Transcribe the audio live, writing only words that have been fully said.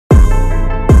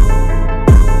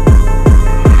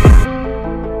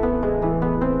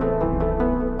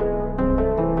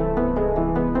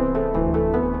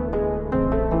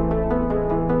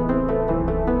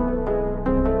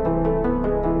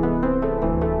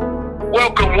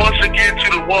Welcome once again to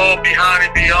the World Behind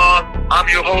and Beyond. I'm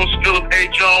your host, Phillip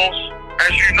A. Jones.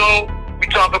 As you know, we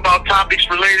talk about topics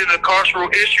related to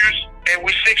carceral issues, and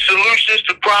we seek solutions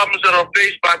to problems that are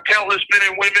faced by countless men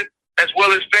and women, as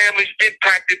well as families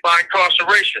impacted by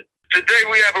incarceration. Today,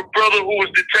 we have a brother who was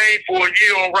detained for a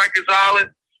year on Rikers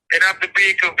Island, and after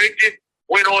being convicted,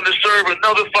 went on to serve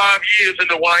another 5 years in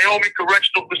the Wyoming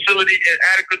Correctional Facility in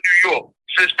Attica, New York.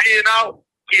 Since being out,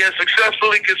 he has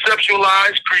successfully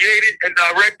conceptualized, created, and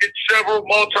directed several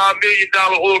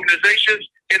multi-million-dollar organizations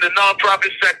in the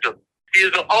nonprofit sector. He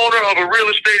is the owner of a real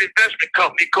estate investment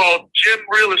company called Jim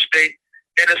Real Estate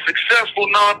and a successful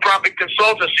nonprofit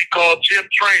consultancy called Jim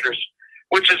Trainers,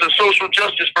 which is a social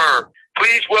justice firm.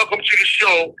 Please welcome to the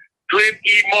show, Glenn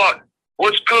E. Martin.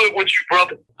 What's good with you,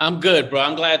 brother? I'm good, bro.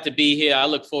 I'm glad to be here. I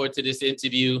look forward to this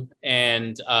interview,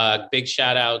 and big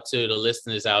shout out to the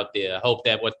listeners out there. I hope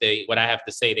that what I have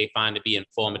to say they find to be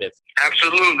informative.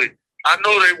 Absolutely. I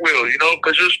know they will,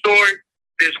 because your story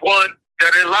is one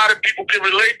that a lot of people can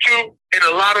relate to in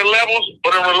a lot of levels,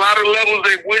 but on a lot of levels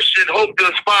they wish and hope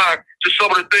to aspire to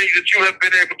some of the things that you have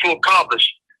been able to accomplish.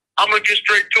 I'm going to get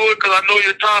straight to it because I know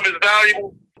your time is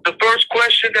valuable. The first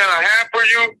question that I have for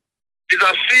you is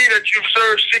I see that you've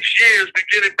served 6 years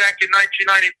beginning back in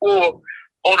 1994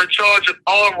 on a charge of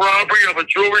armed robbery of a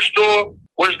jewelry store.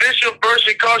 Was this your first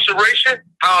incarceration?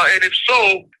 And if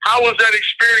so, how was that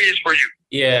experience for you?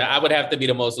 Yeah, I would have to be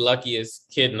the most luckiest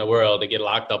kid in the world to get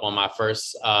locked up on my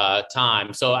first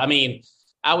time. So,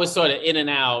 I was sort of in and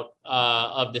out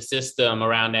of the system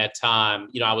around that time.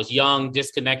 I was young,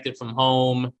 disconnected from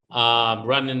home,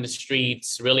 running the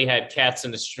streets, really had cats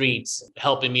in the streets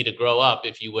helping me to grow up,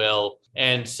 if you will.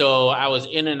 And so I was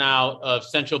in and out of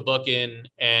central booking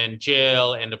and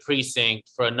jail and the precinct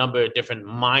for a number of different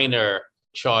minor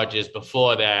charges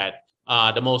before that.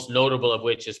 The most notable of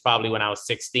which is probably when I was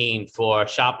 16 for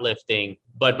shoplifting.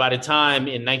 But by the time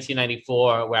in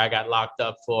 1994, where I got locked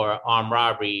up for armed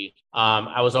robbery,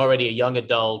 I was already a young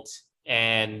adult.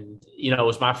 And, it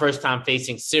was my first time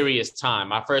facing serious time.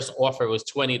 My first offer was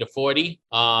 20 to 40.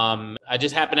 I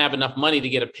just happened to have enough money to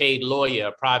get a paid lawyer,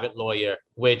 a private lawyer,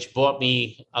 which brought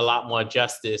me a lot more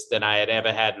justice than I had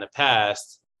ever had in the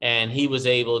past. And he was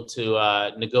able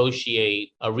to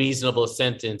negotiate a reasonable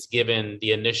sentence given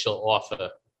the initial offer.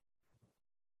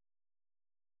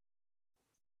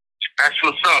 That's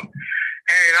what's up.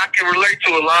 And I can relate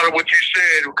to a lot of what you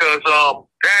said because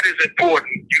that is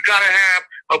important. You got to have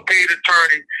a paid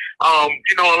attorney. A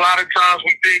lot of times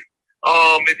we think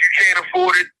if you can't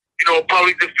afford it, a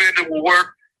public defender will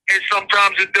work. And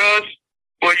sometimes it does.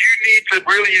 But you need to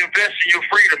really invest in your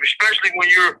freedom, especially when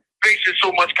you're facing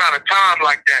so much kind of time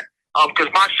like that. Because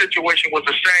my situation was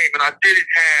the same, and I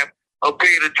didn't have a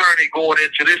paid attorney going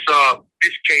into this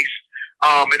case.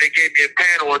 And they gave me a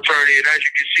panel attorney, and as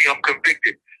you can see, I'm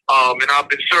convicted. And I've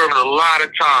been serving a lot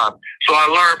of time. So I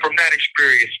learned from that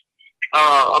experience.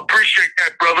 Appreciate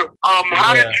that, brother.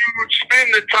 How did you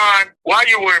spend the time while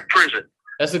you were in prison?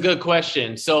 That's a good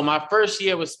question. So my first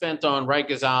year was spent on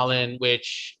Rikers Island,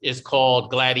 which is called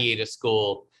Gladiator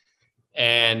School.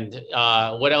 And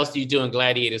what else do you do in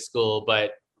Gladiator School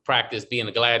but practice being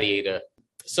a gladiator?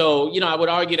 So, I would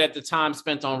argue that the time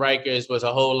spent on Rikers was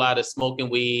a whole lot of smoking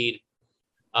weed,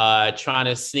 trying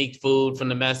to sneak food from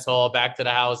the mess hall back to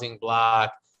the housing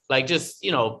block, like just,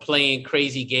 playing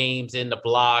crazy games in the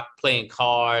block, playing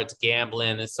cards,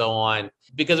 gambling, and so on,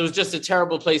 because it was just a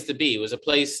terrible place to be. It was a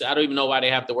place, I don't even know why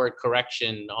they have the word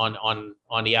correction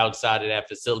on the outside of that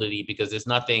facility, because there's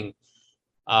nothing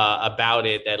about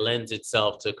it that lends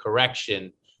itself to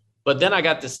correction. But then I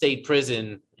got to state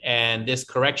prison, and this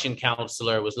correction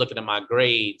counselor was looking at my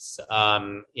grades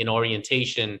in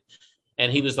orientation,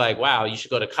 and he was like, wow, you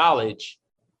should go to college.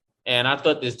 And I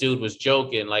thought this dude was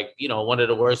joking, like, one of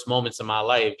the worst moments of my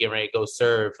life, getting ready to go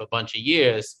serve a bunch of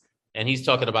years. And he's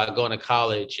talking about going to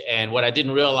college. And what I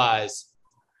didn't realize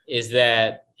is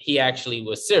that he actually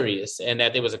was serious, and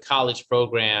that there was a college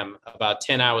program about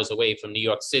 10 hours away from New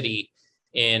York City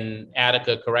in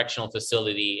Attica Correctional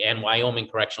Facility and Wyoming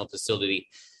Correctional Facility.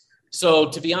 So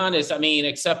to be honest,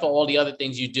 except for all the other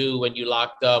things you do when you're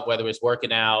locked up, whether it's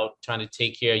working out, trying to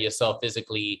take care of yourself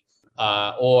physically,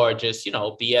 or just,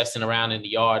 BSing around in the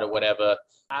yard or whatever,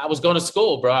 I was going to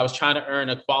school, bro. I was trying to earn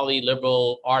a quality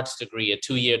liberal arts degree, a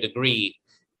 2-year degree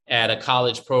at a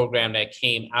college program that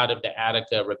came out of the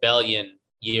Attica Rebellion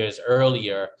years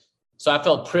earlier. So I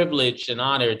felt privileged and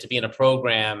honored to be in a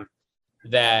program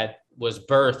that was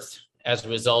birthed as a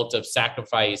result of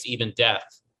sacrifice, even death,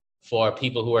 for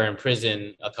people who were in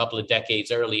prison a couple of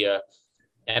decades earlier.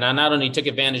 And I not only took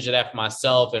advantage of that for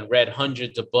myself and read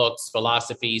hundreds of books,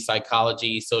 philosophy,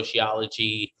 psychology,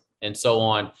 sociology, and so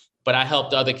on, but I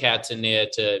helped other cats in there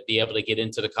to be able to get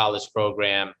into the college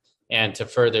program and to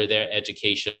further their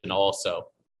education also.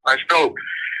 That's dope.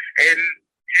 And,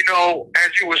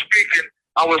 as you were speaking,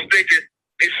 I was thinking,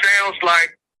 it sounds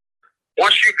like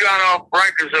once you got off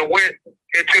Rikers and went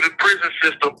into the prison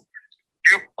system,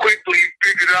 you quickly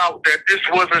figured out that this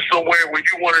wasn't somewhere where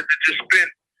you wanted to just spend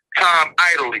time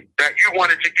idly, that you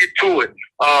wanted to get to it,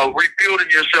 rebuilding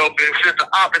yourself. And since the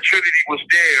opportunity was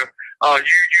there,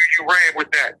 you ran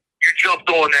with that. You jumped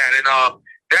on that. And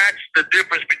that's the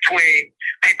difference between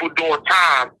people doing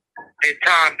time and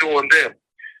time doing them.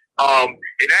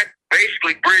 And that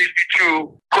basically brings me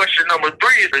to question number 3.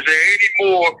 Is there any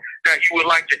more that you would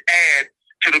like to add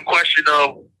to the question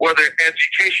of whether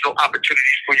educational opportunities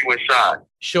for you inside?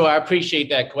 Sure, I appreciate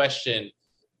that question.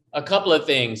 A couple of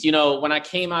things. When I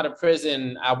came out of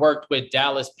prison, I worked with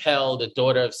Dallas Pell, the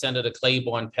daughter of Senator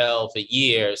Claiborne Pell, for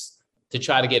years to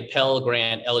try to get Pell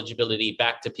Grant eligibility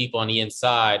back to people on the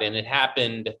inside. And it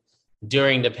happened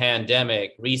during the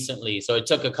pandemic recently. So it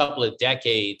took a couple of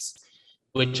decades,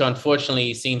 which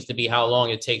unfortunately seems to be how long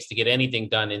it takes to get anything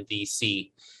done in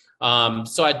DC.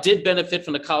 So I did benefit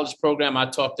from the college program I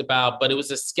talked about, but it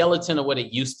was a skeleton of what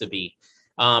it used to be,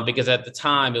 because at the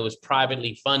time it was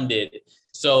privately funded.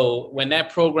 So when that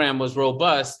program was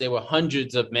robust, there were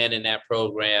hundreds of men in that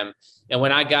program. And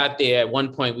when I got there, at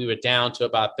one point, we were down to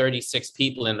about 36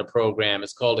 people in the program.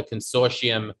 It's called a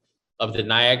Consortium of the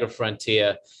Niagara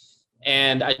Frontier.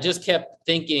 And I just kept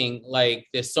thinking, like,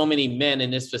 there's so many men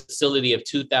in this facility of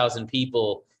 2,000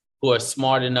 people who are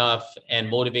smart enough and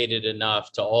motivated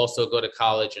enough to also go to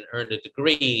college and earn a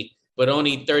degree, but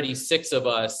only 36 of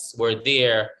us were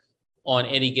there on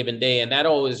any given day. And that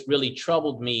always really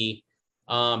troubled me,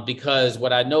 because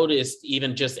what I noticed,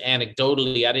 even just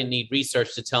anecdotally, I didn't need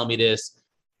research to tell me this,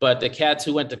 but the cats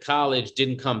who went to college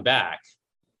didn't come back.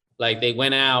 Like, they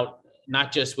went out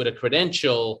not just with a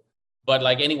credential, but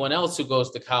like anyone else who goes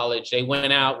to college, they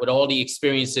went out with all the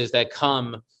experiences that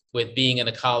come with being in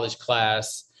a college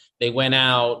class. They went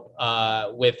out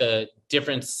with a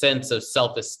different sense of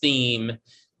self-esteem.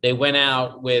 They went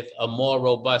out with a more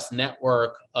robust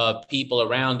network of people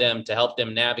around them to help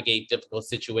them navigate difficult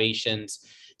situations.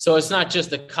 So it's not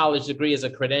just a college degree as a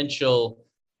credential,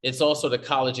 it's also the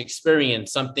college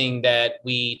experience, something that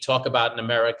we talk about in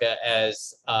America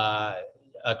as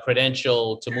a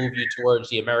credential to move you towards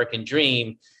the American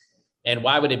dream. And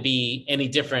why would it be any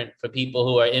different for people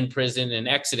who are in prison and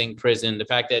exiting prison? The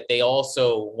fact that they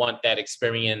also want that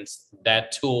experience,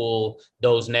 that tool,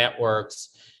 those networks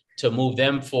to move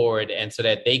them forward, and so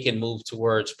that they can move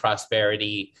towards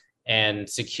prosperity and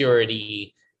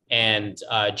security and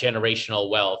generational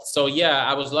wealth. So yeah,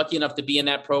 I was lucky enough to be in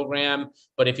that program.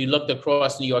 But if you looked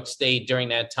across New York State during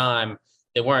that time,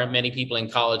 there weren't many people in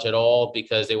college at all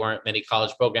because there weren't many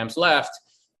college programs left,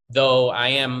 though I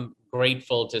am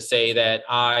grateful to say that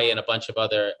I and a bunch of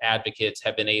other advocates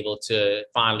have been able to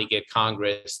finally get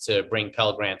Congress to bring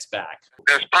Pell Grants back.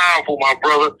 That's powerful, my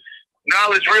brother.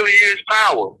 Knowledge really is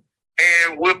power.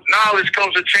 And with knowledge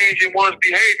comes a change in one's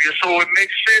behavior. So it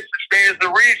makes sense, it stands to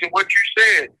reason what you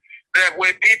said, that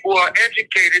when people are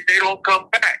educated, they don't come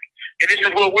back. And this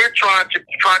is what we're trying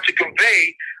to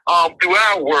convey through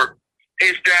our work,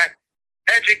 is that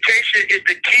education is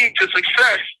the key to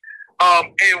success.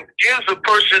 And gives a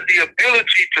person the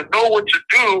ability to know what to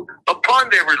do upon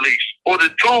their release, or the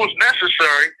tools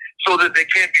necessary so that they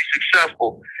can be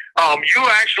successful. You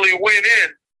actually went in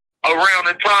around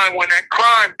the time when that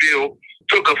crime bill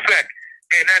took effect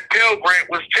and that Pell Grant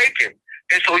was taken.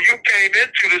 And so you came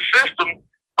into the system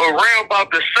around about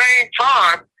the same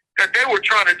time that they were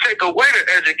trying to take away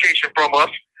the education from us.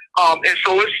 And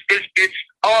so it's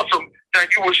awesome that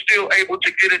you were still able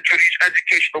to get into these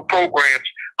educational programs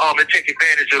and take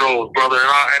advantage of those, brother.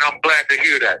 And I'm glad to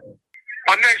hear that.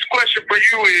 My next question for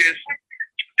you is,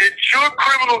 did your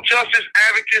criminal justice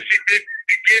advocacy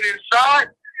begin inside,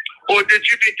 or did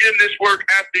you begin this work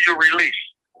after your release?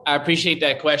 I appreciate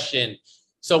that question.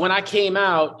 So when I came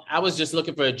out, I was just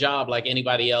looking for a job like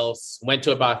anybody else, went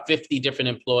to about 50 different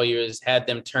employers, had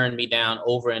them turn me down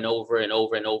over and over and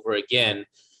over and over again,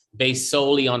 based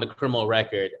solely on the criminal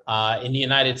record. In the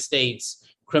United States,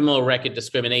 criminal record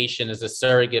discrimination is a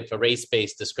surrogate for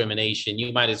race-based discrimination.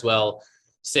 You might as well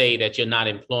say that you're not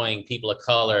employing people of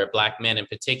color, Black men in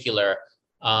particular,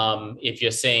 if you're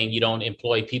saying you don't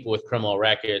employ people with criminal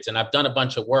records. And I've done a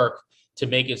bunch of work to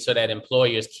make it so that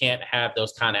employers can't have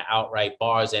those kind of outright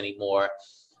bars anymore.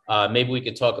 Maybe we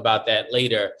could talk about that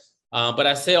later. But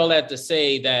I say all that to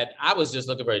say that I was just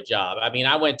looking for a job. I mean,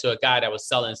 I went to a guy that was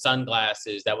selling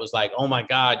sunglasses that was like, oh my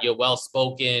God, you're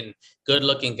well-spoken,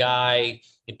 good-looking guy,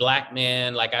 Black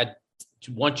man. Like, I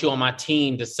want you on my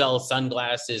team to sell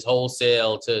sunglasses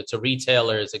wholesale to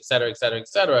retailers, et cetera, et cetera, et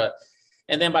cetera.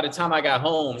 And then by the time I got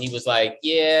home, he was like,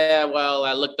 yeah, well,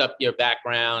 I looked up your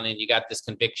background and you got this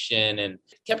conviction, and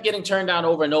kept getting turned down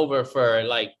over and over for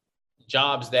like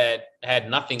jobs that had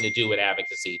nothing to do with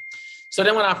advocacy. So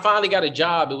then when I finally got a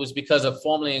job, it was because a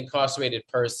formerly incarcerated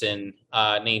person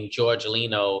named George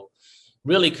Lino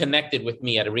really connected with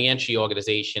me at a reentry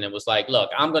organization and was like,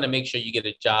 look, I'm going to make sure you get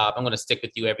a job. I'm going to stick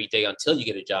with you every day until you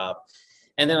get a job.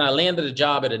 And then I landed a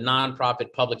job at a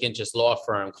nonprofit public interest law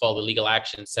firm called the Legal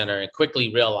Action Center, and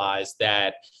quickly realized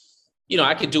that, you know,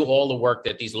 I could do all the work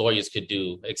that these lawyers could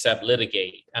do except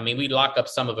litigate. I mean, we lock up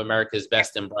some of America's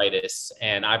best and brightest.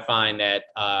 And I find that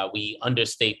we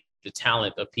understate the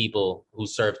talent of people who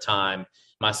serve time,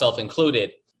 myself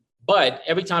included. But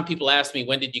every time people ask me,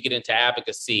 when did you get into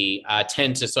advocacy? I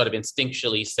tend to sort of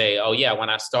instinctually say, oh, yeah, when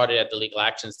I started at the Legal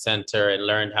Action Center and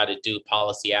learned how to do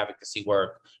policy advocacy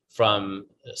work from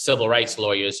civil rights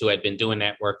lawyers who had been doing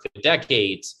that work for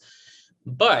decades.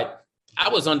 But I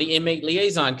was on the inmate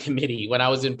liaison committee when I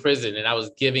was in prison, and I was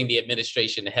giving the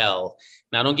administration hell.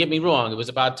 Now, don't get me wrong, it was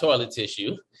about toilet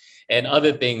tissue and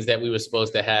other things that we were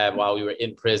supposed to have while we were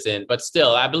in prison. But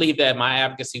still, I believe that my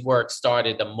advocacy work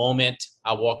started the moment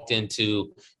I walked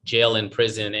into jail and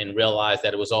prison and realized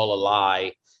that it was all a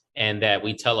lie, and that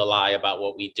we tell a lie about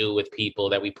what we do with people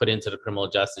that we put into the criminal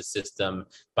justice system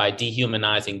by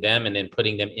dehumanizing them and then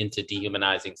putting them into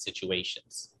dehumanizing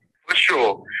situations. For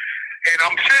sure. And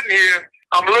I'm sitting here,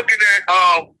 I'm looking at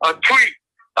a tweet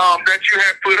that you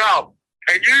had put out.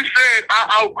 And you said,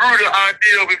 I outgrew the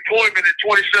idea of employment in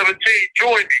 2017,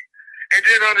 join me. And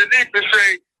then underneath it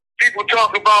say, people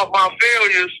talk about my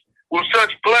failures with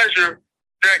such pleasure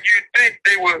that you think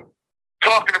they were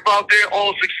talking about their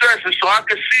own successes. So I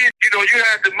could see, you know, you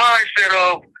had the mindset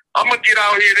of, I'm going to get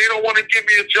out here. They don't want to give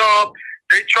me a job.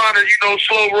 They trying to, you know,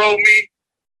 slow roll me.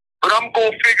 But I'm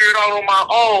going to figure it out on my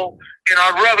own, and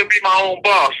I'd rather be my own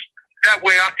boss. That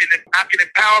way I can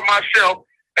empower myself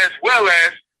as well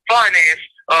as finance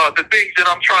the things that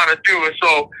I'm trying to do. And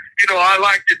so, you know, I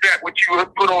liked that what you had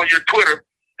put on your Twitter,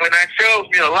 and that tells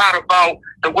me a lot about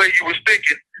the way you was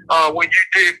thinking when you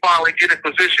did finally get a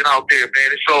position out there,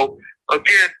 man. And so,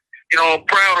 again, you know, I'm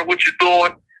proud of what you're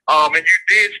doing. And you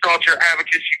did start your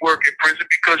advocacy work in prison,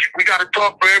 because we got to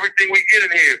talk for everything we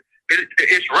get in here.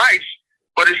 It's rights,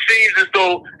 but it seems as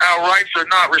though our rights are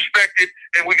not respected,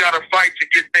 and we got to fight to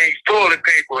get things, toilet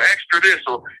paper, extra this,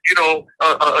 or, you know,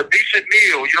 a decent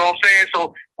meal, you know what I'm saying?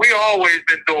 So we always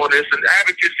been doing this, and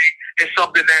advocacy is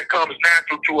something that comes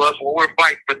natural to us when we're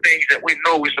fighting for things that we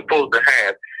know we're supposed to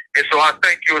have. And so I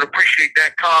thank you and appreciate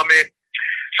that comment.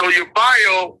 So your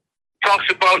bio talks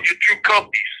about your two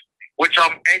companies, which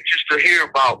I'm anxious to hear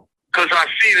about, because I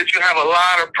see that you have a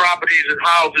lot of properties and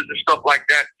houses and stuff like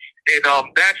that.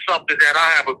 And that's something that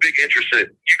I have a big interest in.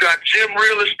 You got Gym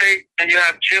Real Estate and you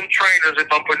have Gym Trainers, if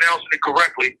I'm pronouncing it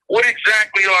correctly. What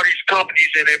exactly are these companies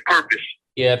and their purpose?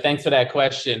 Yeah, thanks for that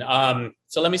question.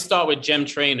 So let me start with Gym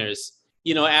Trainers.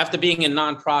 You know, after being a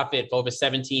nonprofit for over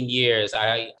 17 years,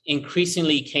 I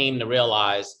increasingly came to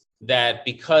realize that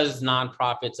because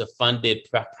nonprofits are funded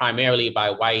primarily by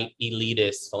white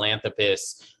elitist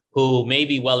philanthropists who may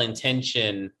be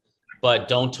well-intentioned, but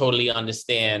don't totally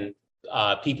understand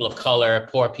people of color,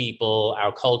 poor people,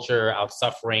 our culture, our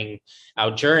suffering, our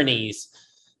journeys,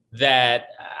 that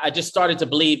I just started to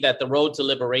believe that the road to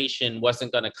liberation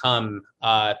wasn't going to come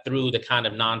through the kind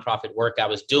of nonprofit work I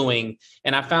was doing.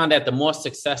 And I found that the more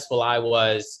successful I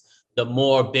was, the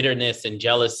more bitterness and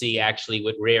jealousy actually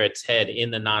would rear its head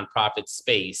in the nonprofit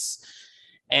space.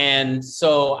 And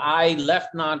so I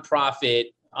left nonprofit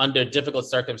under difficult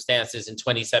circumstances in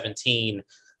 2017.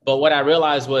 But what I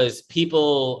realized was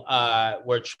people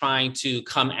were trying to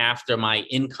come after my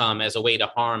income as a way to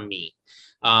harm me.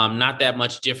 Not that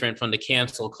much different from the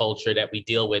cancel culture that we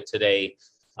deal with today,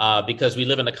 because we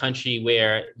live in a country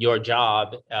where your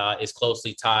job is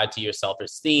closely tied to your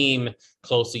self-esteem,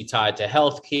 closely tied to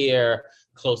healthcare,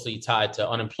 closely tied to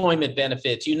unemployment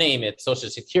benefits, you name it, Social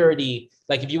Security.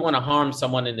 Like if you want to harm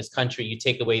someone in this country, you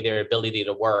take away their ability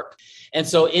to work. And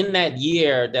so in that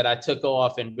year that I took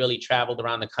off and really traveled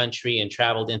around the country and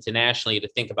traveled internationally to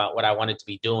think about what I wanted to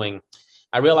be doing,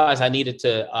 I realized I needed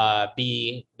to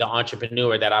be the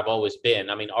entrepreneur that I've always been.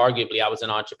 I mean, arguably, I was an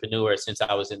entrepreneur since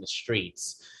I was in the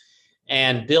streets,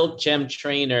 and built Gym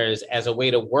Trainers as a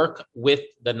way to work with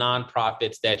the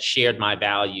nonprofits that shared my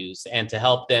values and to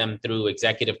help them through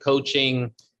executive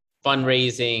coaching,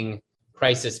 fundraising,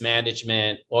 crisis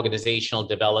management, organizational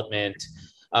development,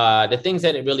 the things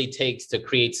that it really takes to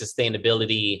create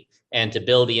sustainability and to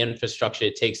build the infrastructure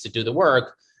it takes to do the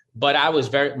work, but I was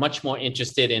very much more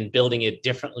interested in building it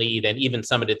differently than even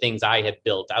some of the things I had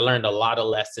built. I learned a lot of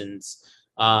lessons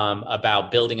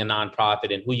about building a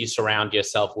nonprofit and who you surround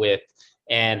yourself with,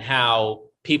 and how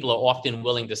people are often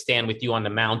willing to stand with you on the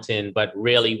mountain, but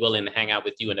really willing to hang out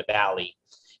with you in the valley.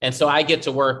 And so I get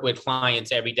to work with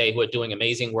clients every day who are doing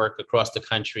amazing work across the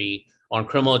country on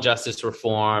criminal justice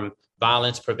reform,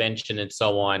 violence prevention, and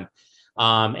so on,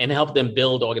 and help them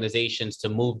build organizations to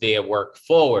move their work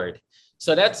forward.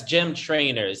 So that's GEM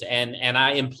Trainers, and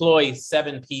I employ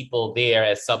 7 people there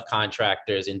as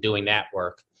subcontractors in doing that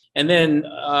work. And then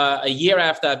a year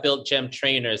after I built GEM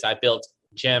Trainers, I built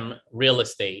GEM Real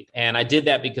Estate. And I did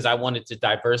that because I wanted to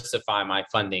diversify my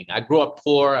funding. I grew up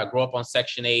poor. I grew up on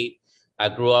Section 8. I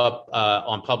grew up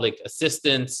on public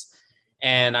assistance.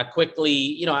 And I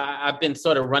quickly, I've been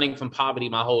sort of running from poverty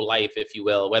my whole life, if you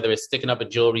will, whether it's sticking up a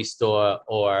jewelry store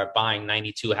or buying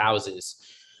 92 houses.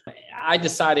 I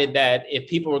decided that if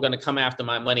people were going to come after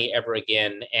my money ever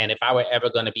again, and if I were ever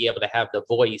going to be able to have the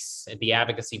voice, the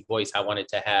advocacy voice I wanted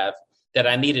to have, that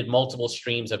I needed multiple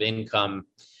streams of income.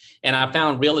 And I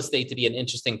found real estate to be an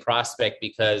interesting prospect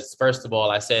because, first of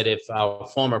all, I said, if our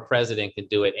former president could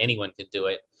do it, anyone could do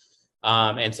it.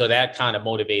 And so that kind of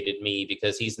motivated me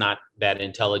because he's not that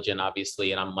intelligent,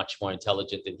 obviously, and I'm much more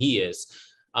intelligent than he is.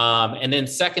 And then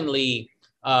secondly,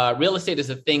 real estate is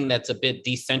a thing that's a bit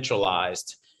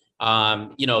decentralized.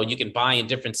 You can buy in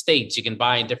different states, you can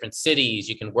buy in different cities,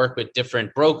 you can work with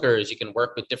different brokers, you can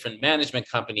work with different management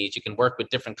companies, you can work with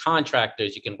different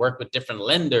contractors, you can work with different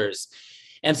lenders.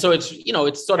 And so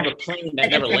it's sort of a plane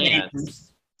that never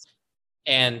lands.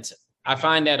 And I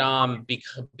find that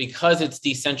because it's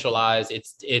decentralized,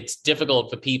 it's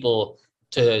difficult for people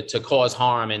to cause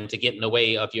harm and to get in the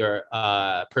way of your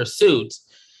pursuits.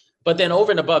 But then over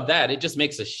and above that, it just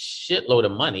makes a shitload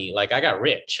of money. Like I got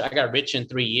rich in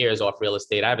 3 years off real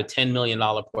estate. I have a $10 million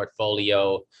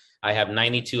portfolio. I have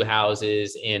 92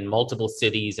 houses in multiple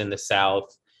cities in the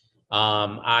South.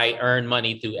 I earn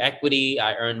money through equity.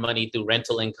 I earn money through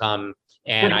rental income,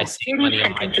 and I save money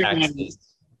on my taxes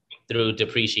through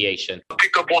depreciation.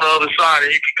 Pick up on the other side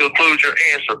and you can conclude your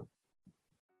answer.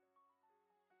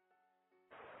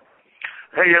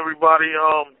 Hey, everybody.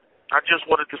 I just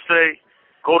wanted to say,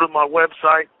 go to my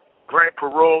website, grant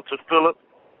parole to Phillip,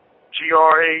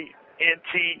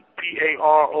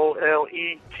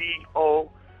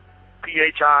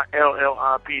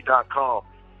 grantparolletopillip.com.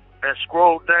 And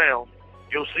scroll down,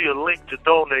 you'll see a link to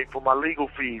donate for my legal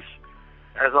fees,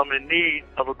 as I'm in need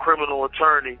of a criminal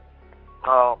attorney.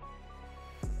 I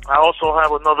also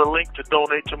have another link to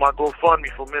donate to my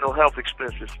GoFundMe for mental health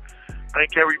expenses.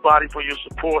 Thank everybody for your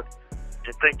support,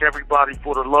 and thank everybody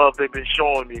for the love they've been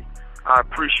showing me. I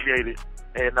appreciate it.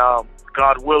 And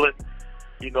God willing,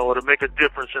 it'll make a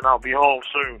difference, and I'll be home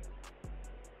soon.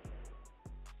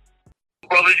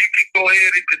 Brother, you can go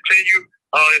ahead and continue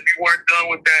if you weren't done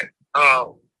with that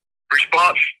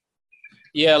response.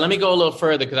 Yeah, let me go a little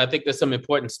further because I think there's some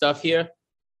important stuff here.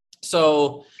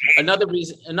 So another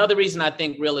reason I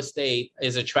think real estate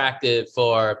is attractive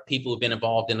for people who've been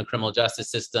involved in the criminal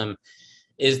justice system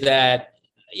is that,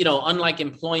 unlike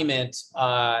employment,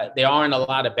 there aren't a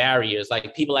lot of barriers.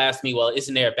 Like people ask me, well,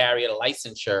 isn't there a barrier to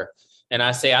licensure? And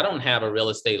I say, I don't have a real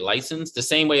estate license. The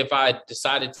same way if I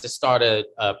decided to start a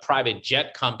private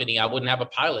jet company, I wouldn't have a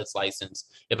pilot's license.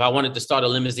 If I wanted to start a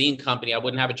limousine company, I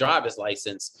wouldn't have a driver's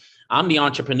license. I'm the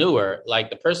entrepreneur. Like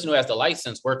the person who has the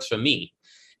license works for me.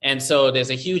 And so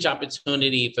there's a huge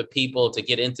opportunity for people to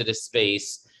get into this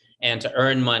space and to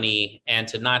earn money and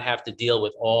to not have to deal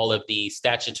with all of the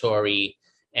statutory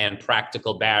and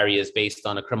practical barriers based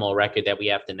on a criminal record that we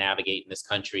have to navigate in this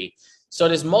country. So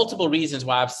there's multiple reasons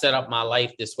why I've set up my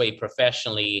life this way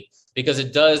professionally, because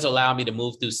it does allow me to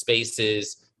move through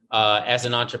spaces as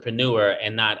an entrepreneur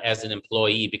and not as an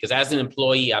employee. Because as an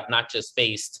employee, I've not just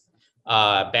faced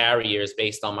barriers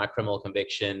based on my criminal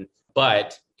conviction,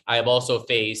 but I have also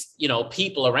faced,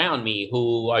 people around me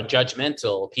who are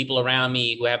judgmental, people around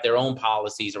me who have their own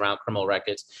policies around criminal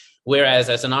records. Whereas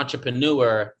as an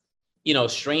entrepreneur,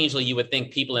 strangely, you would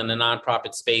think people in the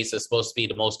nonprofit space are supposed to be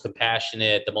the most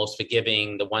compassionate, the most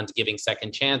forgiving, the ones giving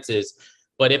second chances.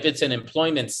 But if it's an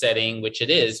employment setting, which it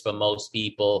is for most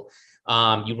people,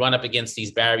 you run up against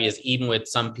these barriers, even with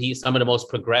some of the most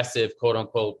progressive, quote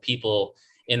unquote, people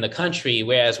in the country.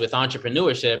 Whereas with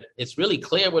entrepreneurship, it's really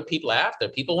clear what people are after.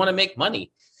 People want to make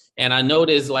money. And I know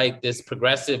there's like this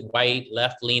progressive, white,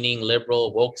 left-leaning,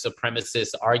 liberal, woke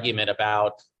supremacist argument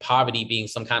about poverty being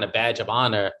some kind of badge of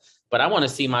honor. But I want to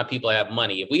see my people have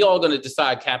money. If we all going to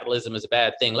decide capitalism is a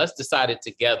bad thing, let's decide it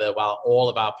together while all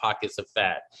of our pockets are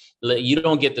fat. You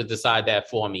don't get to decide that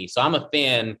for me. So I'm a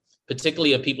fan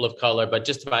particularly of people of color, but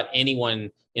just about anyone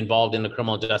involved in the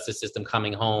criminal justice system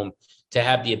coming home, to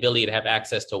have the ability to have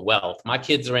access to wealth. My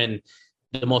kids are in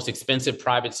the most expensive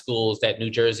private schools that New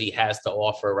Jersey has to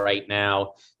offer right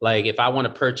now. Like, if I want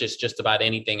to purchase just about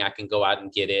anything, I can go out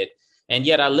and get it. And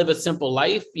yet I live a simple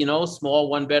life,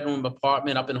 small 1-bedroom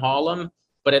apartment up in Harlem.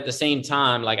 But at the same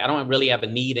time, like, I don't really have a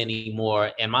need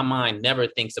anymore. And my mind never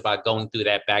thinks about going through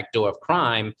that back door of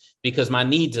crime because my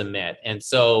needs are met. And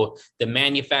so the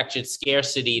manufactured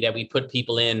scarcity that we put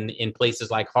people in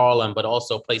places like Harlem, but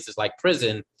also places like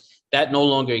prison, that no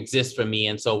longer exists for me.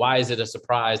 And so why is it a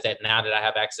surprise that now that I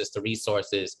have access to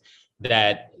resources,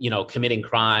 that, committing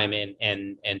crime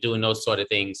and doing those sort of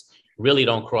things really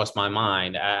don't cross my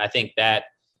mind? I think that,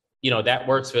 that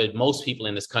works for most people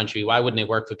in this country. Why wouldn't it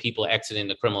work for people exiting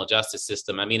the criminal justice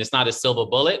system? I mean, it's not a silver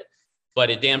bullet, but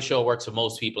it damn sure works for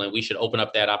most people. And we should open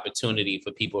up that opportunity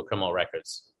for people with criminal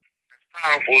records.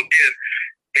 Powerful again.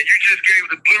 And you just gave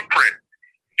the blueprint.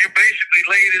 You basically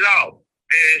laid it out,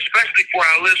 and especially for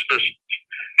our listeners,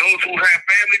 those who have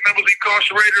family members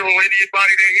incarcerated or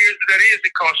anybody that is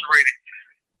incarcerated.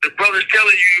 The brother's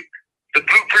telling you the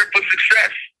blueprint for success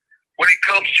when it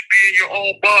comes to being your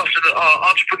own boss and an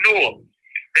entrepreneur.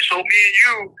 And so me and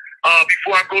you,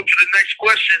 before I go to the next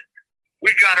question, we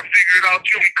got to figure it out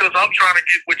too, because I'm trying to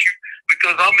get with you,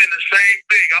 because I'm in the same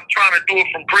thing. I'm trying to do it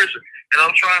from prison, and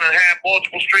I'm trying to have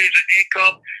multiple streams of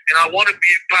income, and I want to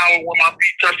be empowered when my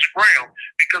feet touch the ground,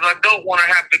 because I don't want to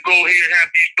have to go here and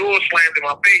have these doors slammed in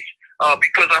my face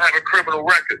because I have a criminal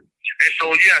record. And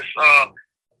so, yes,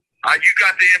 you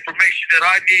got the information that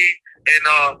I need.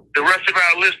 And the rest of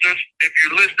our listeners, if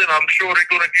you're listening, I'm sure they're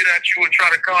going to get at you and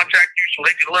try to contact you so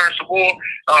they can learn some more.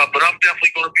 But I'm definitely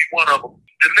going to be one of them.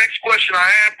 The next question I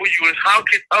have for you is, how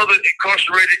can other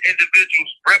incarcerated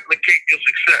individuals replicate your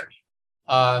success?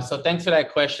 So thanks for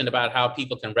that question about how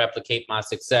people can replicate my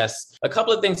success. A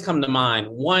couple of things come to mind.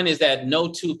 One is that no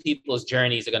two people's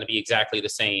journeys are going to be exactly the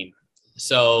same.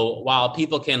 So while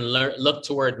people can look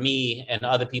toward me and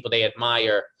other people they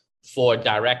admire for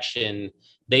direction,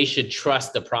 they should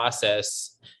trust the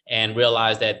process and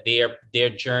realize that their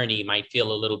journey might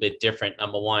feel a little bit different,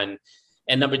 number one.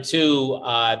 And number two,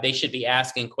 they should be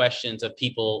asking questions of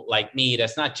people like me.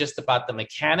 That's not just about the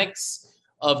mechanics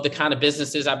of the kind of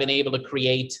businesses I've been able to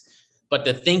create, but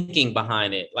the thinking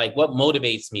behind it. Like, what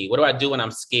motivates me? What do I do when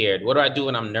I'm scared? What do I do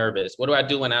when I'm nervous? What do I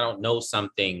do when I don't know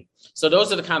something? So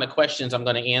those are the kind of questions I'm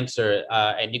going to answer,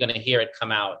 and you're going to hear it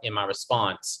come out in my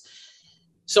response.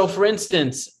 So for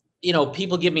instance,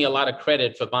 people give me a lot of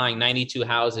credit for buying 92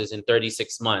 houses in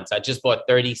 36 months. I just bought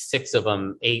 36 of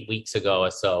them 8 weeks ago or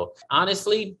so.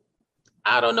 Honestly,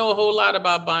 I don't know a whole lot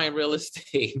about buying real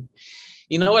estate.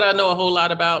 You know what I know a whole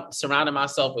lot about? Surrounding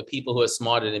myself with people who are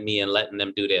smarter than me and letting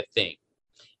them do their thing.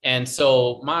 And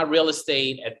so my real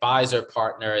estate advisor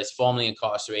partner is formerly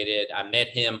incarcerated. I met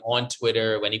him on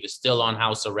Twitter when he was still on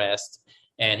house arrest,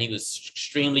 and he was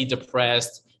extremely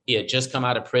depressed. He had just come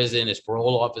out of prison. His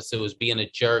parole officer was being a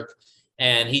jerk,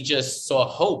 and he just saw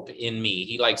hope in me.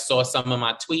 He saw some of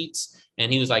my tweets,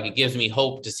 and he was like, it gives me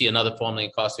hope to see another formerly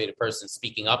incarcerated person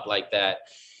speaking up like that.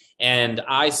 And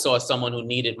I saw someone who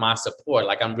needed my support.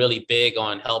 Like, I'm really big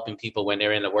on helping people when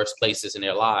they're in the worst places in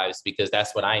their lives, because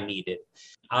that's what I needed.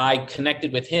 I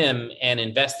connected with him and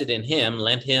invested in him,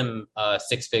 lent him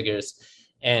 6 figures,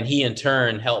 and he in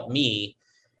turn helped me.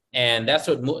 And that's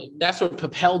what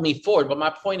propelled me forward. But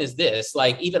my point is this,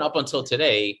 like, even up until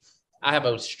today, I have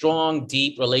a strong,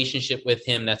 deep relationship with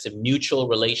him. That's a mutual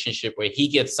relationship where he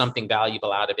gets something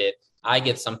valuable out of it. I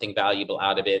get something valuable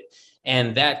out of it.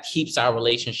 And that keeps our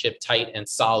relationship tight and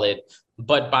solid.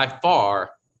 But by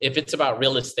far, if it's about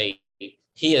real estate,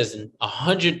 he is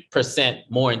 100%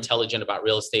 more intelligent about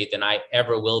real estate than I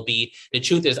ever will be. The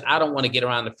truth is, I don't want to get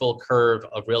around the full curve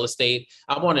of real estate.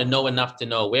 I want to know enough to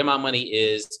know where my money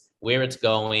is, where it's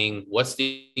going, what's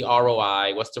the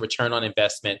ROI, what's the return on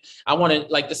investment. I want to,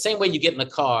 like, the same way you get in a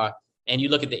car and you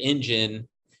look at the engine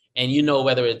and you know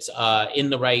whether it's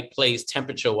in the right place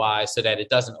temperature-wise so that it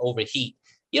doesn't overheat.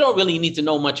 You don't really need to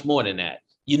know much more than that.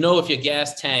 You know, if your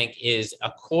gas tank is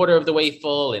a quarter of the way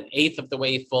full, an eighth of the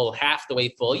way full, half the way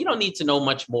full, you don't need to know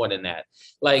much more than that.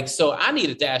 Like, so I need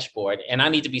a dashboard, and I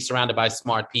need to be surrounded by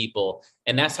smart people.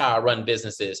 And that's how I run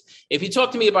businesses. If you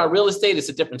talk to me about real estate, it's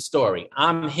a different story.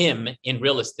 I'm him in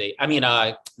real estate.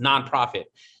 Nonprofit.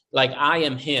 Like, I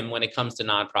am him when it comes to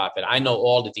nonprofit. I know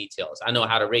all the details. I know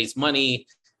how to raise money.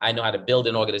 I know how to build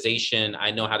an organization. I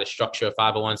know how to structure a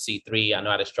 501c3. I know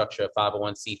how to structure a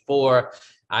 501c4.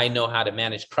 I know how to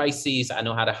manage crises. I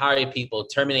know how to hire people,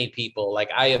 terminate people. Like,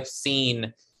 I have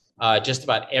seen just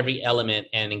about every element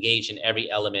and engaged in every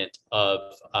element of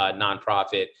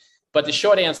nonprofit. But the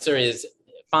short answer is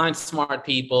find smart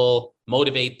people,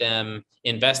 motivate them,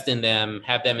 invest in them,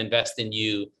 have them invest in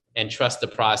you, and trust the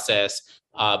process,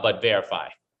 but verify.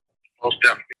 Most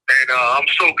definitely. And I'm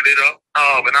soaking it up.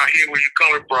 And I hear where you're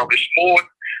coming from.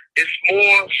 It's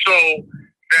more so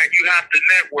that you have to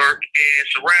network and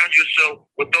surround yourself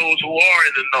with those who are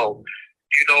in the know.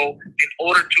 You know, in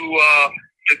order to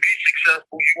be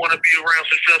successful, you want to be around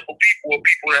successful people or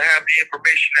people that have the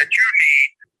information that you need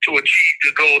to achieve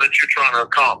the goal that you're trying to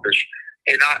accomplish.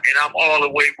 And I'm all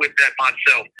the way with that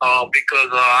myself.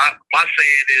 Because my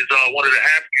saying is one of the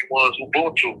African ones,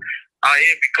 Ubuntu. I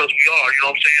am because we are. You know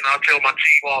what I'm saying? I tell my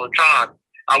team all the time,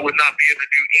 I would not be able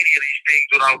to do any of these things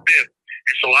without them.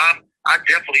 And so I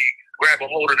definitely grab a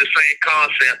hold of the same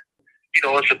concept. You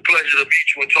know, it's a pleasure to meet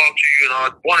you and talk to you. And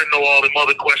I want to know all the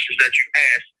other questions that you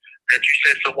asked, that you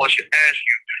said someone should ask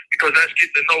you, because that's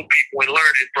getting to know people and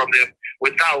learning from them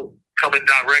without coming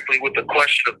directly with a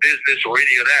question of business or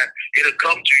any of that. It'll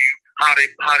come to you how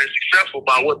they're successful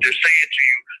by what they're saying to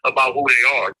you about who they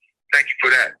are. Thank you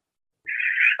for that.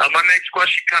 My next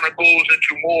question kind of goes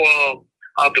into more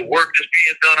of the work that's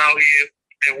being done out here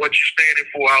and what you're standing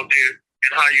for out there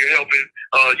and how you're helping,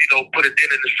 put it in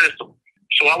the system.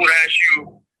 So I would ask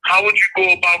you, how would you go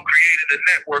about creating a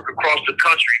network across the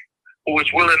country who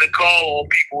is willing to call on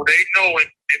people they know in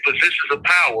positions of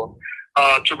power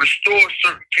to restore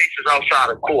certain cases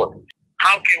outside of court?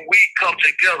 How can we come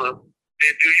together?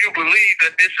 And do you believe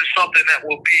that this is something that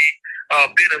will be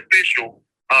beneficial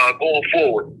going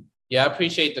forward? Yeah, I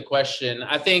appreciate the question.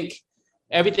 I think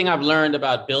everything I've learned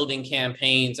about building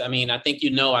campaigns, I think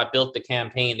I built the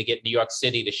campaign to get New York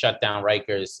City to shut down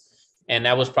Rikers. And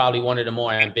that was probably one of the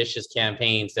more ambitious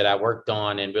campaigns that I worked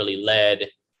on and really led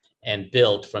and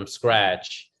built from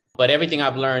scratch. But everything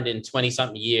I've learned in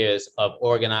 20-something years of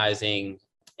organizing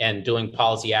and doing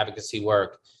policy advocacy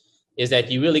work is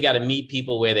that you really got to meet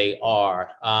people where they are.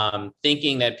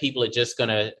 Thinking that people are just going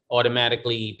to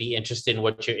automatically be interested in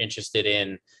what you're interested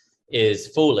in is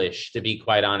foolish, to be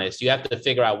quite honest. You have to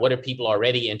figure out what are people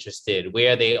already interested,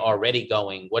 where are they already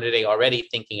going, what are they already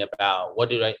thinking about,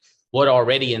 what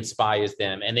already inspires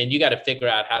them. And then you got to figure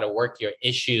out how to work your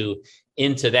issue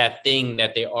into that thing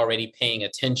that they're already paying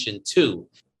attention to.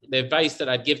 The advice that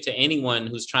I'd give to anyone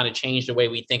who's trying to change the way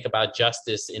we think about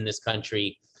justice in this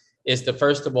country is to,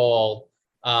 first of all,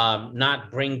 not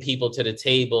bring people to the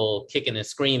table kicking and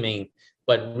screaming,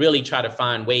 but really try to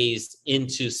find ways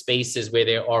into spaces where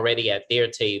they're already at their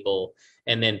table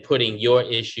and then putting your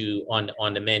issue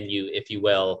on the menu, if you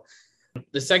will.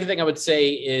 The second thing I would say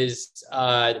is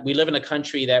we live in a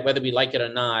country that, whether we like it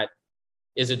or not,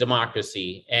 is a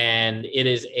democracy. And it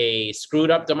is a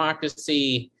screwed up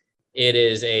democracy. It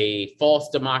is a false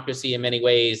democracy in many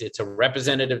ways. It's a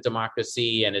representative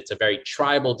democracy, and it's a very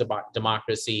tribal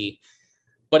democracy.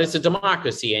 But it's a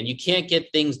democracy, and you can't get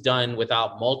things done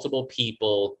without multiple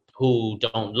people who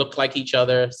don't look like each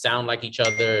other, sound like each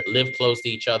other, live close to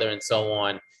each other, and so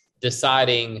on,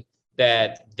 deciding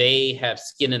that they have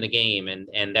skin in the game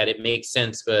and that it makes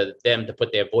sense for them to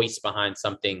put their voice behind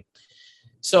something.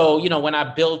 So, when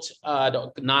I built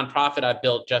the nonprofit, I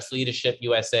built Just Leadership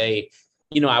USA,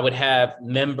 I would have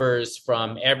members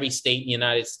from every state in the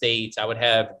United States. I would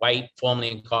have white formerly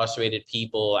incarcerated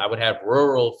people. I would have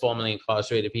rural formerly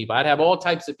incarcerated people. I'd have all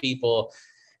types of people.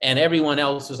 And everyone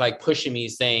else was like pushing me,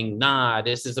 saying, nah,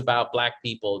 this is about Black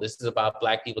people. This is about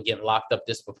Black people getting locked up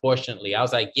disproportionately. I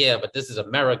was like, yeah, but this is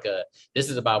America. This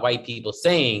is about white people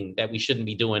saying that we shouldn't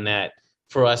be doing that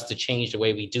for us to change the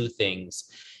way we do things.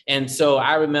 And so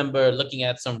I remember looking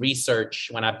at some research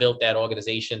when I built that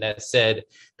organization that said,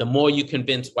 the more you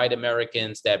convince white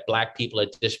Americans that Black people are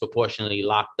disproportionately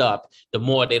locked up, the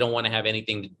more they don't want to have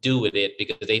anything to do with it,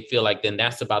 because they feel like then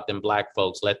that's about them Black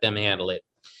folks, let them handle it.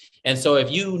 And so if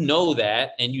you know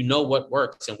that, and you know what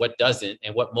works and what doesn't,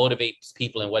 and what motivates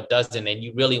people and what doesn't, and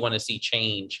you really want to see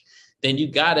change, then you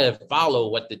got to follow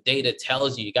what the data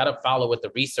tells you. You got to follow what the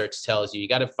research tells you. You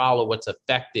got to follow what's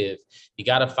effective. You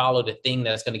got to follow the thing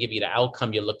that's going to give you the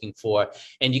outcome you're looking for.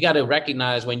 And you got to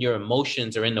recognize when your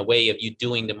emotions are in the way of you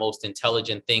doing the most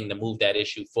intelligent thing to move that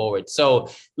issue forward. So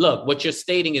look, what you're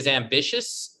stating is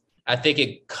ambitious. I think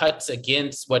it cuts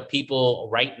against what people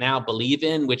right now believe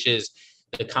in, which is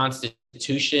the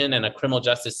Constitution and a criminal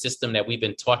justice system that we've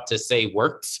been taught to say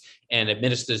works and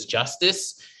administers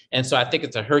justice. And so I think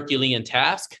it's a Herculean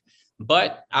task,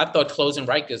 but I thought closing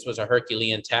Rikers was a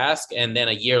Herculean task. And then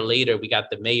a year later, we got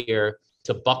the mayor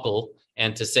to buckle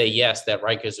and to say, yes, that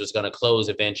Rikers was going to close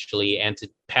eventually, and to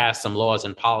pass some laws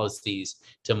and policies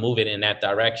to move it in that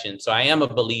direction. So I am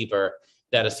a believer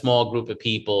that a small group of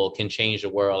people can change the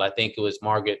world. I think it was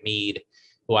Margaret Mead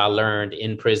who I learned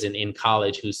in prison, in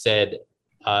college, who said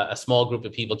a small group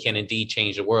of people can indeed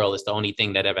change the world. It's the only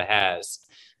thing that ever has.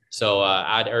 So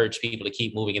I'd urge people to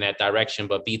keep moving in that direction,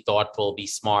 but be thoughtful, be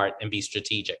smart, and be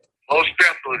strategic. Most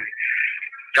definitely.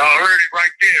 Y'all heard it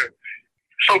right there.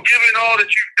 So given all that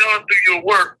you've done through your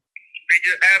work and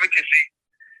your advocacy,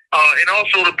 and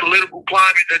also the political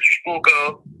climate that you spoke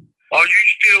of, are you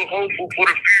still hopeful for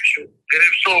the future? And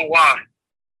if so, why?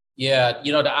 Yeah,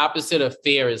 the opposite of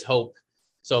fear is hope.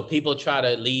 So people try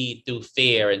to lead through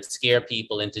fear and scare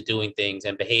people into doing things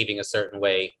and behaving a certain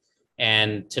way.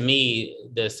 And to me,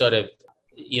 the sort of,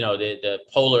 the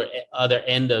polar other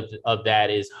end of that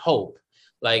is hope.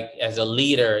 Like as a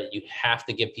leader, you have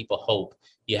to give people hope.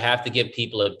 You have to give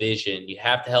people a vision. You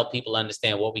have to help people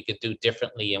understand what we could do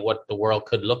differently and what the world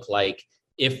could look like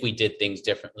if we did things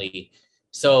differently.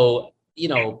 So,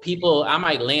 people, I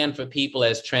might land for people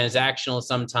as transactional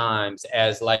sometimes,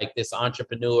 as like this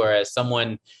entrepreneur, as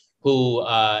someone who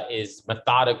is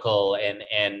methodical.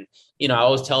 And I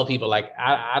always tell people, like,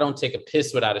 I don't take a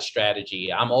piss without a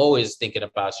strategy. I'm always thinking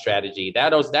about strategy.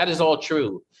 That is all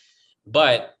true.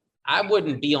 But I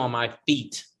wouldn't be on my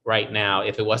feet right now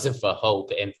if it wasn't for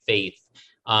hope and faith.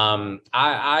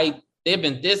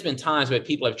 There's been times where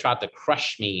people have tried to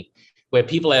crush me, where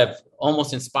people have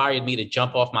almost inspired me to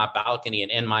jump off my balcony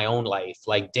and end my own life,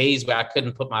 like days where I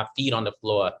couldn't put my feet on the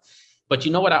floor. But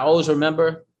you know what I always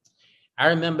remember? I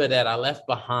remember that I left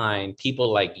behind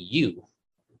people like you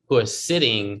who are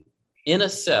sitting in a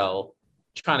cell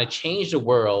trying to change the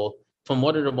world from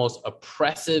one of the most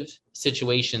oppressive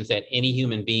situations that any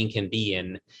human being can be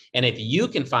in. And if you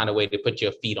can find a way to put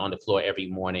your feet on the floor every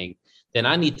morning, then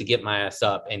I need to get my ass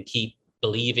up and keep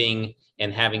believing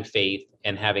and having faith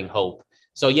and having hope.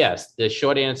 So yes, the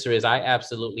short answer is I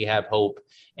absolutely have hope.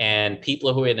 And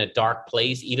people who are in a dark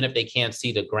place, even if they can't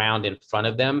see the ground in front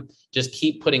of them, just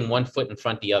keep putting one foot in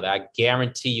front of the other. I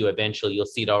guarantee you eventually you'll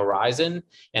see the horizon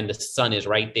and the sun is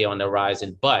right there on the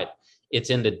horizon. But it's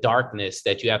in the darkness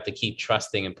that you have to keep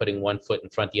trusting and putting one foot in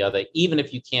front of the other, even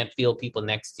if you can't feel people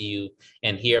next to you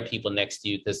and hear people next to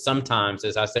you. Because sometimes,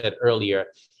 as I said earlier,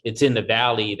 it's in the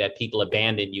valley that people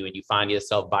abandon you and you find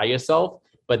yourself by yourself.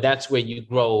 But that's where you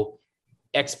grow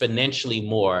exponentially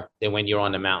more than when you're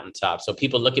on the mountaintop. So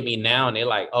people look at me now and they're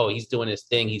like, oh, he's doing his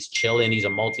thing. He's chilling. He's a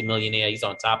multimillionaire. He's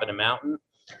on top of the mountain.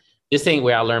 This ain't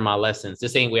where I learn my lessons.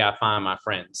 This ain't where I find my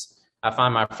friends. I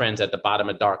find my friends at the bottom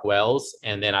of dark wells,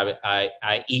 and then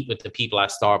I eat with the people I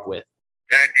starve with.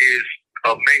 That is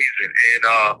amazing. And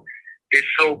it's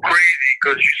so crazy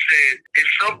because you said,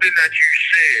 it's something that you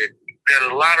said that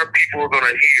a lot of people are going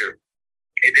to hear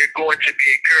and they're going to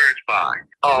be encouraged by.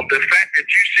 The fact that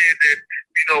you said that,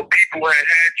 people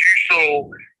had you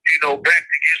so, backed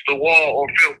against the wall or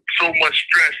felt so much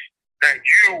stress that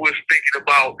you was thinking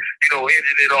about,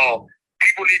 ending it all.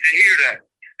 People need to hear that.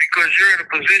 Because you're in a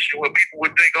position where people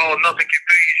would think, oh, nothing can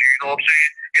phase you, you know what I'm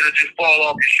saying? It'll just fall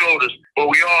off your shoulders. But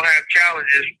we all have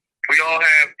challenges. We all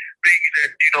have things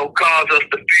that, cause us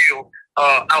to feel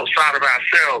outside of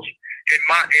ourselves. In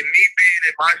me being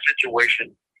in my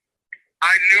situation,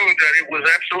 I knew that it was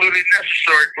absolutely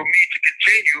necessary for me to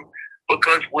continue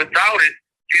because without it,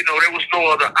 there was no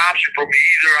other option for me.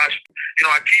 Either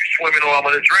I keep swimming or I'm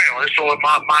going to drown. And so in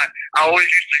I always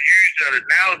used to use that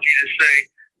analogy to say,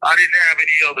 I didn't have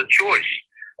any other choice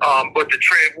but to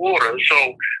tread water.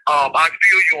 So I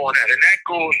feel you on that. And that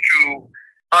goes to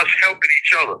us helping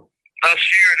each other, us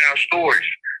sharing our stories,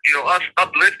 us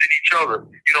uplifting each other,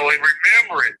 and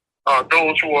remembering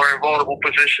those who are in vulnerable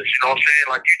positions, you know what I'm saying,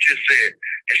 like you just said.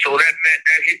 And so that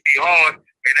hit me hard,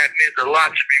 and that meant a lot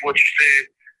to me, what you said.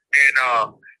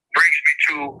 And brings me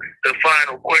to the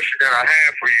final question that I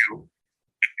have for you.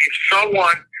 If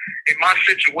someone in my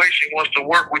situation wants to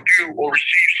work with you or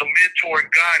receive some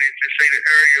mentoring guidance in, say, the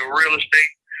area of real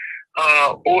estate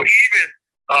or even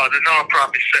the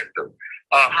nonprofit sector,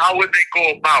 how would they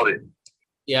go about it?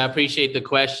 Yeah, I appreciate the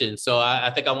question. So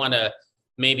I think I want to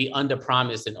maybe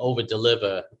under-promise and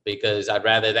over-deliver because I'd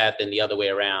rather that than the other way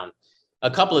around. A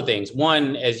couple of things.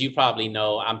 One, as you probably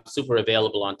know, I'm super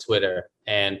available on Twitter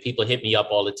and people hit me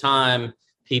up all the time.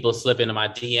 People slip into my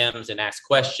DMs and ask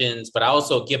questions, but I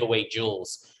also give away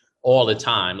jewels all the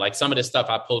time. Like some of the stuff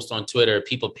I post on Twitter,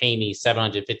 people pay me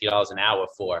 $750 an hour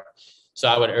for. So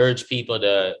I would urge people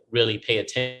to really pay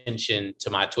attention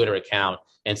to my Twitter account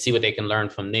and see what they can learn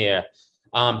from there.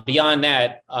 Beyond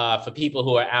that, for people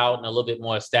who are out and a little bit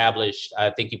more established, I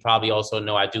think you probably also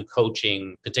know I do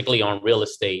coaching, particularly on real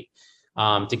estate.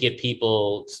 to get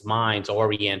people's minds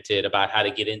oriented about how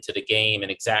to get into the game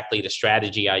and exactly the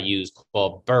strategy I use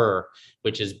called BRRRR,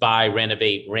 which is buy,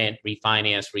 renovate, rent,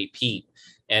 refinance, repeat.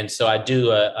 And so I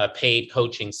do a paid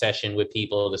coaching session with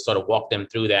people to sort of walk them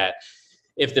through that.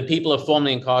 If the people are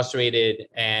formerly incarcerated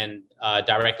and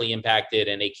directly impacted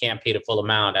and they can't pay the full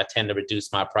amount, I tend to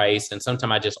reduce my price. And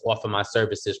sometimes I just offer my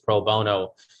services pro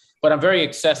bono, but I'm very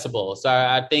accessible. So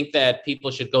I think that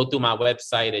people should go through my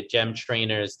website at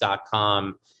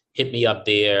gemtrainers.com, hit me up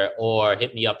there, or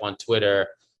hit me up on Twitter,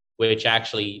 which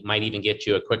actually might even get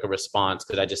you a quicker response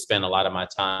because I just spend a lot of my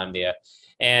time there.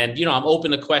 And, I'm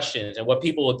open to questions. And what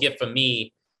people will get from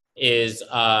me is,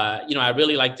 I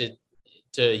really like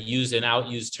to use an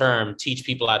outused term, teach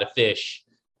people how to fish.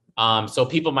 So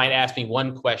people might ask me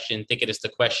one question, thinking it's the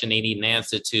question they need an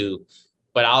answer to,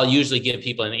 but I'll usually give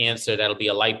people an answer that'll be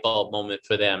a light bulb moment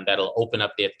for them, that'll open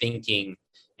up their thinking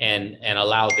and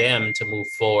allow them to move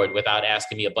forward without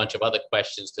asking me a bunch of other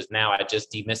questions, because now I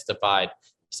just demystified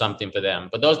something for them.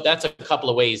 But that's a couple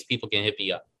of ways people can hit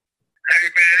me up. Hey,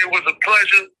 man, it was a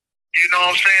pleasure. You know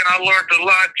what I'm saying? I learned a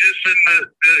lot just in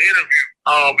the interview.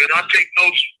 And I take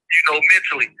notes,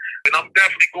 mentally. And I'm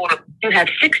definitely going to... You have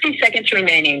 60 seconds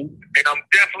remaining. And I'm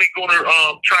definitely going to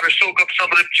try to soak up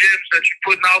some of the gems that you're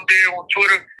putting out there on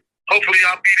Twitter. Hopefully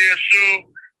I'll be there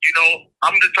soon.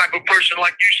 I'm the type of person,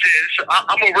 like you said,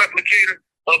 I'm a replicator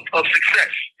of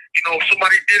success. If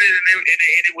somebody did it and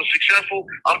it was successful,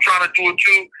 I'm trying to do it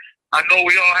too. I know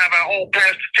we all have our own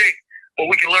paths to take, but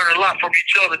we can learn a lot from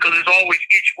each other because there's always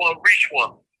each one reach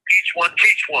one, each one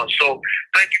teach one. So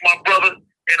thank you, my brother,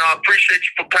 and I appreciate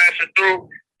you for passing through.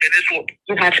 And this will...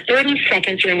 You have 30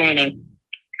 seconds remaining.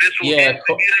 This will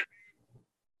cool.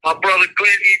 My brother Glenn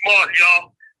E. Martin,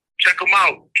 y'all. Check him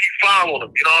out. Keep following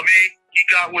him. You know what I mean? He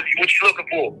got what you're looking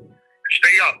for. Stay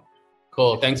up.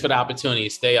 Cool. Thanks for the opportunity.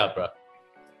 Stay up, bro.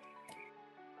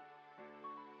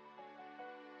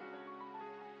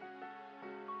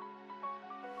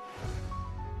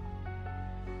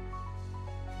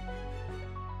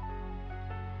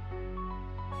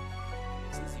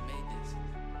 Since he made